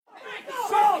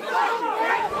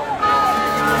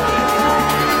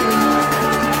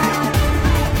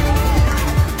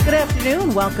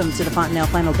and welcome to the Fontanelle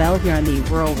Final Bell here on the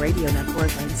Rural Radio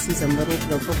Network. I'm Susan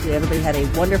Littlefield. Hopefully everybody had a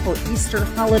wonderful Easter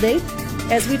holiday.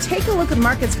 As we take a look at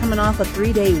markets coming off a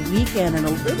 3-day weekend and a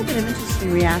little bit of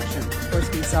interesting reaction. Of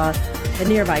course, we saw the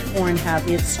nearby corn have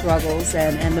its struggles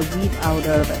and the wheat out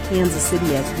of Kansas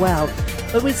City as well.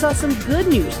 But we saw some good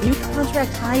news, new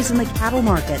contract highs in the cattle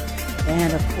market.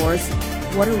 And, of course,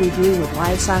 what are we doing with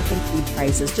livestock and feed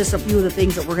prices? Just a few of the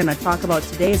things that we're going to talk about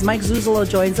today as Mike Zuzolo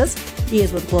joins us. He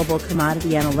is with Global Commodity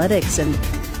Analytics. And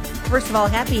first of all,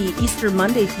 happy Easter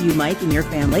Monday to you, Mike, and your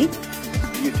family.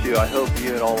 You too. I hope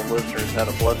you and all the listeners had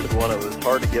a blessed one. It was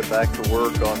hard to get back to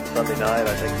work on Sunday night.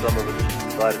 I think some of us just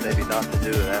decided maybe not to do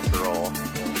it after all.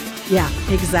 Yeah,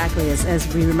 exactly.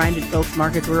 As we reminded folks,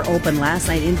 markets were open last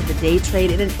night into the day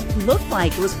trade, and it looked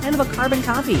like it was kind of a carbon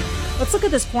copy. Let's look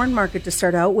at this corn market to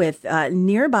start out with.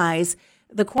 Nearbys,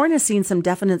 the corn has seen some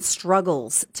definite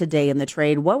struggles today in the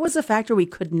trade. What was the factor we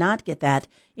could not get that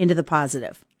into the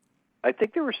positive? I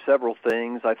think there were several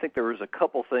things. I think there was a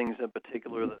couple things in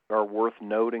particular that are worth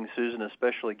noting, Susan,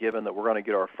 especially given that we're going to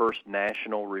get our first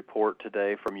national report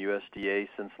today from USDA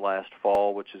since last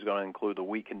fall, which is going to include the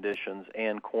wheat conditions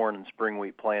and corn and spring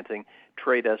wheat planting.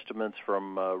 Trade estimates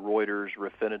from Reuters,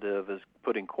 Refinitiv is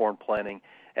putting corn planting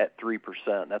at 3%.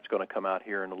 That's going to come out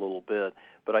here in a little bit.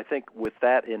 But I think with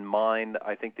that in mind,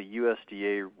 I think the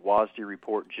USDA WASDE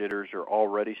report jitters are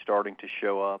already starting to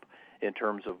show up in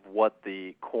terms of what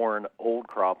the corn old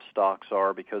crop stocks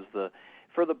are, because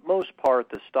for the most part,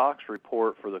 the stocks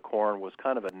report for the corn was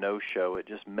kind of a no-show. It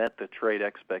just met the trade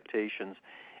expectations.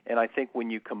 And I think when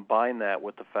you combine that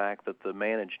with the fact that the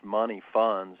managed money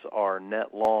funds are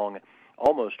net long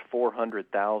almost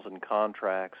 400,000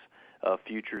 contracts,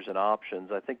 futures and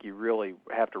options, I think you really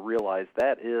have to realize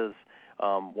that is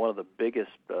one of the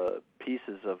biggest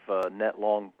pieces of net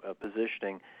long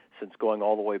positioning since going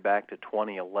all the way back to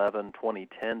 2011,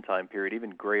 2010 time period,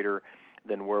 even greater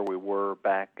than where we were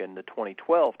back in the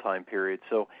 2012 time period.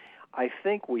 So I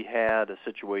think we had a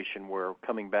situation where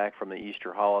coming back from the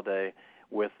Easter holiday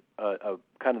with a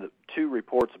kind of the two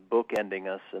reports bookending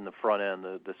us in the front end,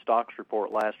 the stocks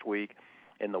report last week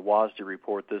and the WASDE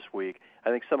report this week,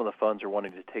 I think some of the funds are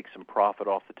wanting to take some profit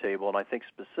off the table, and I think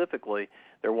specifically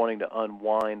they're wanting to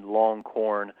unwind long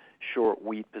corn, short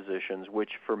wheat positions,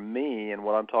 which for me, and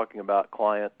what I'm talking about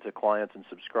to clients and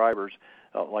subscribers,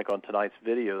 like on tonight's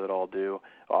video that I'll do,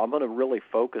 I'm going to really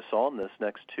focus on this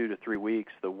next 2 to 3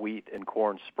 weeks, the wheat and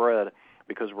corn spread,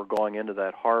 because we're going into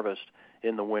that harvest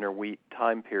in the winter wheat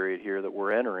time period here that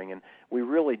we're entering, and we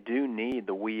really do need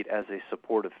the wheat as a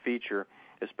supportive feature,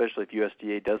 especially if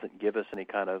USDA doesn't give us any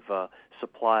kind of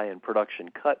supply and production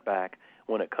cutback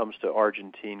when it comes to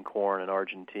Argentine corn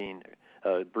and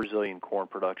Brazilian corn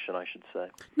production, I should say.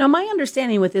 Now, my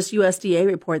understanding with this USDA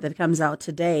report that comes out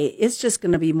today, it's just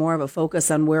going to be more of a focus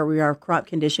on where we are crop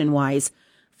condition-wise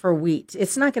for wheat.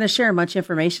 It's not going to share much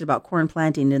information about corn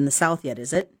planting in the South yet,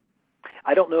 is it?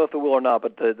 I don't know if it will or not,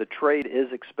 but the trade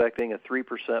is expecting a 3%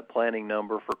 planting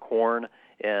number for corn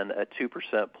and a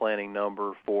 2% planting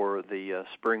number for the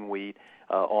spring wheat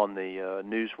on the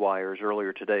news wires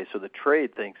earlier today. So the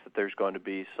trade thinks that there's going to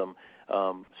be some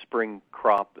spring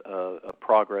crop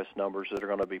progress numbers that are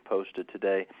going to be posted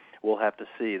today. We'll have to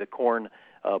see. The corn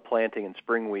planting and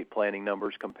spring wheat planting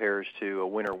numbers compares to a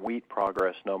winter wheat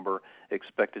progress number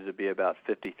expected to be about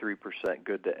 53%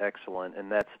 good to excellent,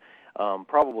 and that's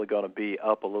probably going to be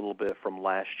up a little bit from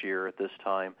last year at this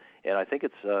time, and I think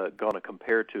it's going to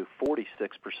compare to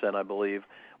 46%, I believe,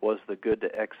 was the good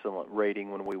to excellent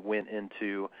rating when we went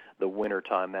into the winter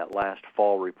time, that last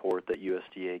fall report that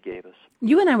USDA gave us.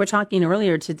 You and I were talking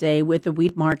earlier today with the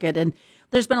wheat market, and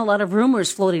there's been a lot of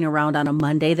rumors floating around on a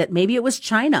Monday that maybe it was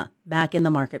China back in the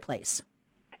marketplace.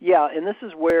 Yeah, and this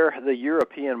is where the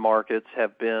European markets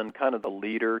have been kind of the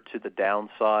leader to the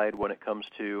downside when it comes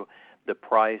to the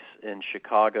price in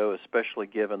Chicago, especially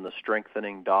given the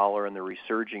strengthening dollar and the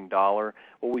resurging dollar.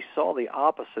 Well, we saw the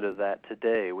opposite of that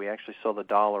today. We actually saw the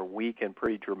dollar weaken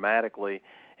pretty dramatically,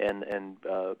 and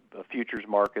futures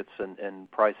markets and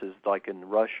prices like in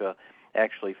Russia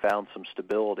actually found some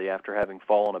stability after having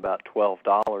fallen about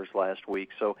 $12 last week.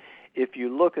 So if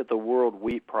you look at the world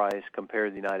wheat price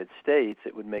compared to the United States,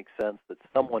 it would make sense that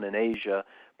someone in Asia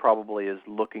probably is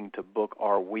looking to book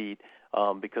our wheat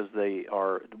because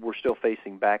we're still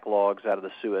facing backlogs out of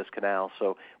the Suez Canal.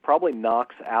 So probably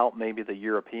knocks out maybe the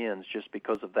Europeans just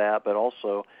because of that, but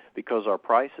also because our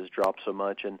prices dropped so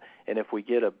much. And if we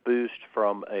get a boost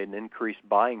from an increased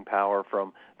buying power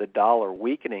from the dollar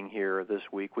weakening here this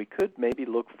week, we could maybe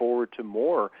look forward to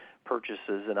more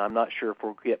purchases, and I'm not sure if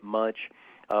we'll get much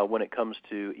when it comes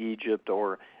to Egypt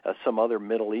or some other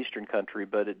Middle Eastern country,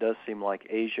 but it does seem like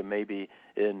Asia may be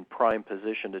in prime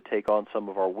position to take on some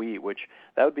of our wheat, which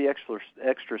that would be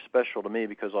extra special to me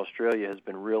because Australia has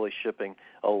been really shipping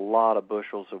a lot of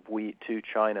bushels of wheat to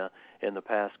China in the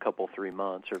past 3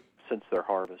 months or since their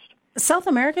harvest. South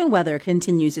American weather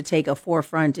continues to take a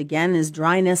forefront again as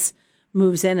dryness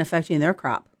moves in, affecting their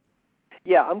crop.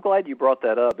 Yeah, I'm glad you brought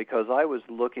that up because I was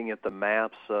looking at the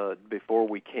maps before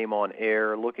we came on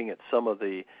air, looking at some of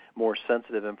the more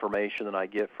sensitive information that I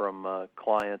get from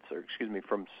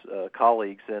from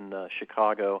colleagues in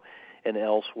Chicago and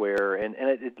elsewhere. And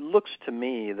it looks to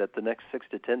me that the next 6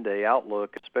 to 10 day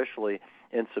outlook, especially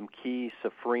in some key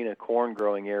safrinha corn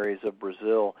growing areas of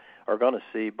Brazil, are going to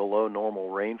see below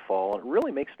normal rainfall. And it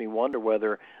really makes me wonder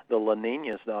whether the La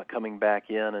Nina is not coming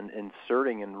back in and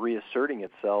inserting and reasserting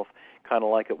itself, kind of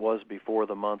like it was before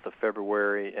the month of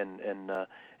February and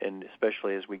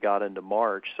especially as we got into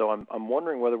March. So I'm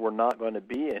wondering whether we're not going to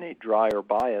be in a drier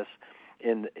bias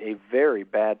in a very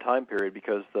bad time period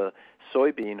because the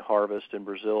soybean harvest in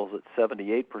Brazil is at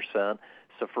 78%.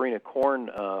 Safrinha corn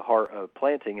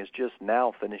planting is just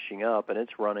now finishing up, and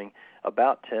it's running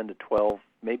about 10 to 12,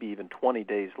 maybe even 20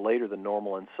 days later than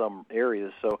normal in some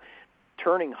areas. So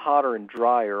turning hotter and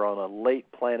drier on a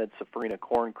late-planted Safrinha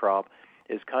corn crop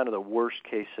is kind of the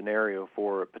worst-case scenario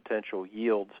for potential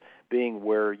yields being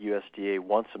where USDA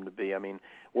wants them to be. I mean,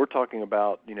 we're talking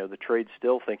about, the trade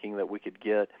still thinking that we could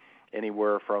get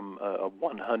anywhere from a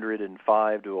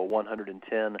 105 to a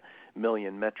 110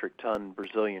 million metric ton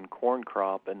Brazilian corn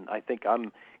crop, and I think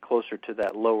I'm closer to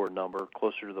that lower number,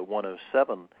 closer to the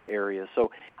 107 area. So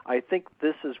I think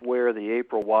this is where the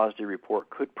April WASDE report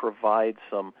could provide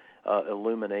some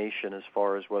illumination as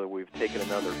far as whether we've taken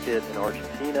another hit in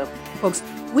Argentina. Folks,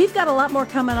 we've got a lot more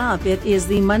coming up. It is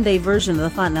the Monday version of the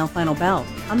Fontanelle Final Bell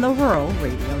on the Rural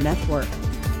Radio Network.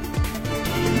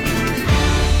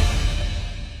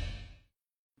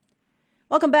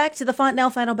 Welcome back to the Fontanelle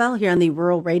Final Bell here on the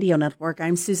Rural Radio Network.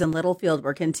 I'm Susan Littlefield.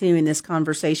 We're continuing this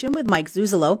conversation with Mike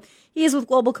Zuzolo. He is with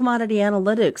Global Commodity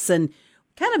Analytics and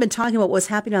kind of been talking about what's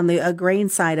happening on the grain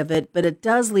side of it, but it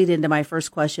does lead into my first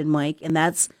question, Mike, and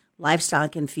that's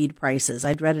livestock and feed prices.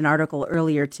 I'd read an article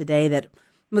earlier today that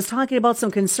was talking about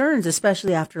some concerns,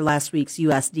 especially after last week's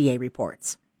USDA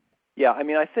reports. Yeah, I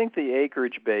mean, I think the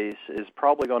acreage base is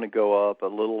probably going to go up a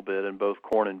little bit in both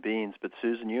corn and beans, but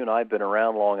Susan, you and I have been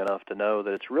around long enough to know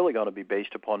that it's really going to be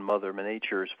based upon Mother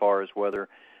Nature as far as whether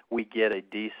we get a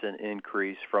decent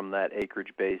increase from that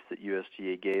acreage base that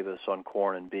USDA gave us on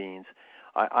corn and beans.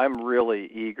 I'm really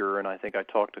eager, and I think I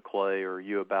talked to Clay or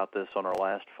you about this on our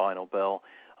last Final Bell.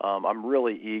 I'm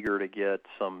really eager to get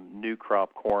some new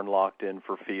crop corn locked in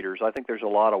for feeders. I think there's a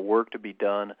lot of work to be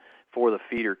done for the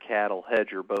feeder cattle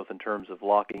hedger, both in terms of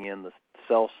locking in the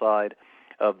sell side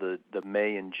of the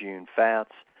May and June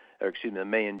the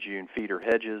May and June feeder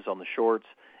hedges on the shorts,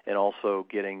 and also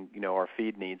getting our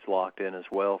feed needs locked in as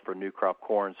well for new crop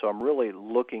corn. So I'm really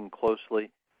looking closely at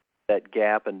that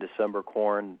gap in December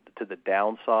corn to the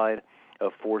downside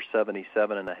of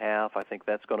 477.5. I think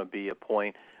that's going to be a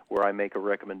point where I make a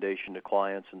recommendation to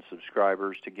clients and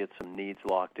subscribers to get some needs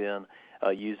locked in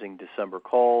using December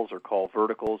calls or call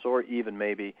verticals or even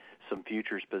maybe some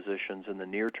futures positions in the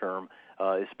near term,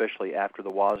 especially after the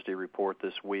WASDE report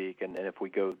this week. And if we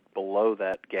go below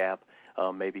that gap,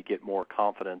 maybe get more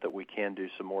confident that we can do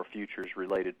some more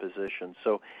futures-related positions.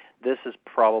 So this is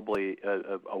probably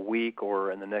a week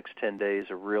or in the next 10 days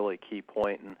a really key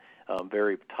point and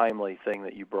very timely thing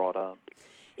that you brought up.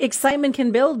 Excitement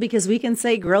can build because we can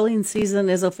say grilling season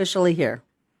is officially here.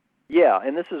 Yeah,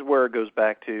 and this is where it goes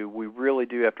back to we really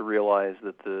do have to realize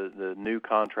that the new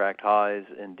contract highs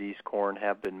in Dees corn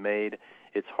have been made.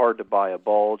 It's hard to buy a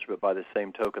bulge, but by the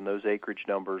same token, those acreage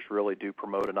numbers really do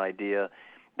promote an idea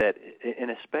that, and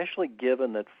especially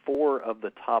given that 4 of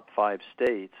the top 5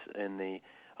 states in the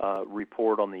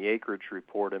report on the acreage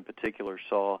report in particular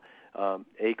saw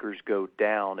acres go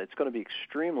down, it's going to be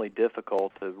extremely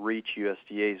difficult to reach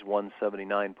USDA's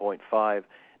 179.5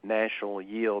 national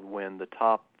yield when the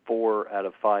top 4 out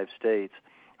of 5 states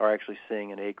are actually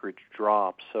seeing an acreage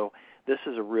drop. So this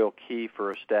is a real key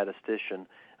for a statistician,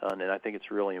 and I think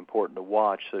it's really important to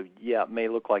watch. So, yeah, it may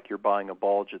look like you're buying a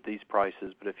bulge at these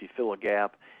prices, but if you fill a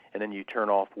gap and then you turn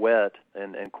off wet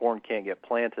and corn can't get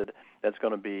planted, that's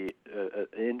going to be an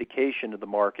indication to the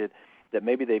market that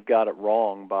maybe they've got it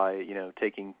wrong by,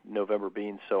 taking November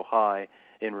beans so high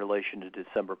in relation to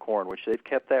December corn, which they've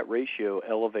kept that ratio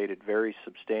elevated very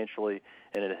substantially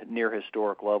and at near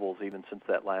historic levels even since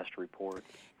that last report.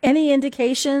 Any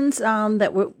indications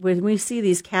that when we see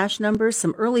these cash numbers,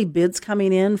 some early bids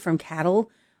coming in from cattle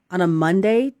on a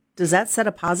Monday, Does that set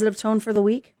a positive tone for the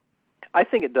week? I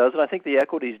think it does, and I think the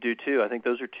equities do too. I think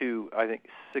those are two,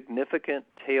 significant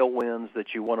tailwinds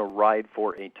that you want to ride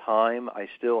for a time. I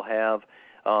still have,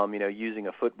 using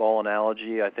a football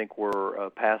analogy, I think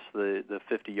we're past the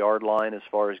 50-yard line as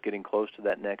far as getting close to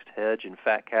that next hedge in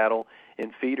fat cattle.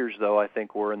 In feeders, though, I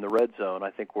think we're in the red zone. I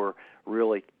think we're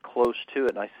really close to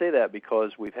it, and I say that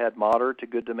because we've had moderate to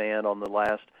good demand on the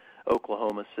last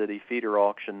Oklahoma City feeder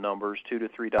auction numbers, $2 to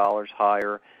 $3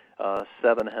 higher.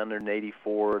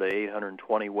 784 to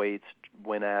 820 weights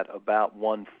went at about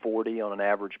 140 on an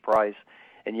average price,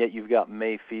 and yet you've got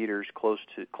May feeders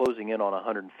closing in on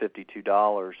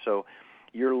 $152. So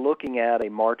you're looking at a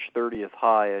March 30th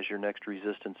high as your next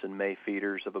resistance in May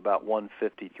feeders of about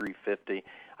 150, 350.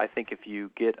 I think if you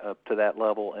get up to that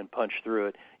level and punch through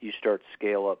it, you start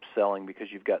scale up selling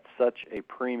because you've got such a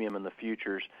premium in the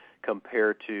futures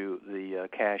compared to the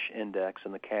cash index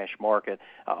and the cash market.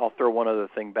 I'll throw one other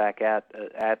thing back at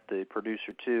the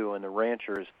producer too, and the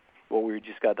ranchers. What we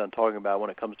just got done talking about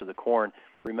when it comes to the corn.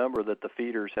 Remember that the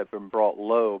feeders have been brought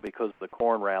low because of the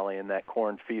corn rally and that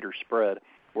corn feeder spread.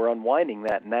 We're unwinding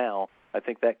that now. I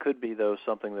think that could be, though,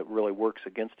 something that really works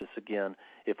against us again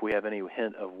if we have any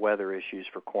hint of weather issues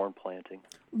for corn planting.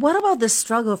 What about the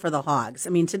struggle for the hogs?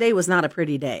 I mean, today was not a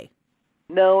pretty day.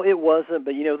 No, it wasn't,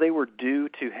 but, they were due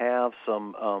to have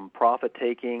some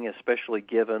profit-taking, especially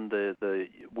given the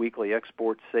weekly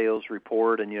export sales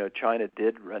report. And, China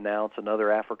did announce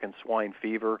another African swine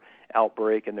fever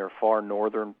outbreak in their far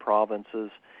northern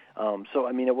provinces.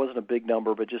 It wasn't a big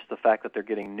number, but just the fact that they're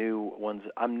getting new ones.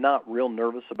 I'm not real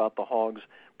nervous about the hogs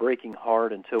breaking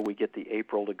hard until we get the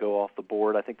April to go off the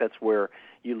board. I think that's where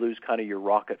you lose kind of your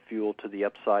rocket fuel to the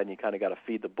upside, and you kind of got to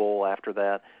feed the bull after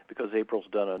that because April's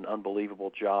done an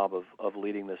unbelievable job of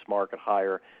leading this market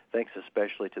higher, thanks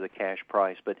especially to the cash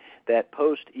price. But that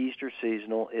post-Easter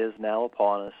seasonal is now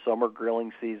upon us. Summer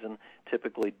grilling season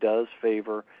typically does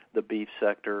favor the beef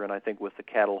sector, and I think with the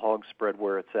cattle-hog spread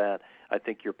where it's at, I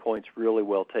think your point's really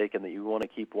well taken that you want to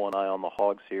keep one eye on the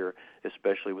hogs here,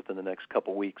 especially within the next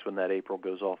couple weeks when that April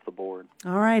goes off the board.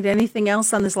 All right. Anything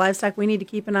else on this livestock we need to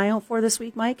keep an eye out for this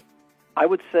week, Mike? I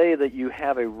would say that you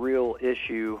have a real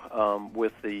issue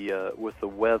with the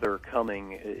weather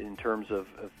coming in terms of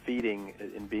feeding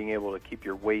and being able to keep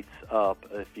your weights up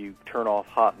if you turn off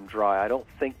hot and dry. I don't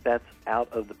think that's out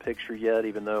of the picture yet,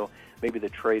 even though maybe the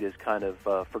trade has kind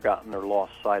of forgotten or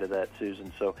lost sight of that,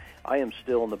 Susan. So I am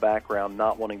still in the background,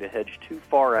 not wanting to hedge too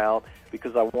far out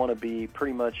because I want to be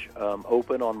pretty much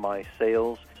open on my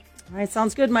sales. All right,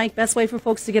 sounds good, Mike. Best way for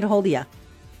folks to get a hold of you?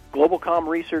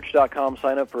 GlobalComResearch.com.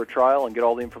 Sign up for a trial and get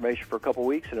all the information for a couple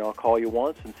weeks, and I'll call you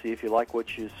once and see if you like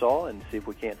what you saw and see if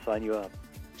we can't sign you up.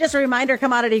 Just a reminder,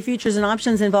 commodity futures and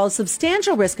options involve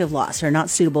substantial risk of loss, are not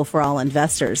suitable for all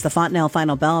investors. The Fontanelle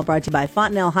Final Bell brought to you by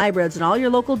Fontanelle Hybrids and all your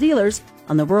local dealers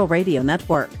on the Rural Radio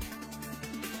Network.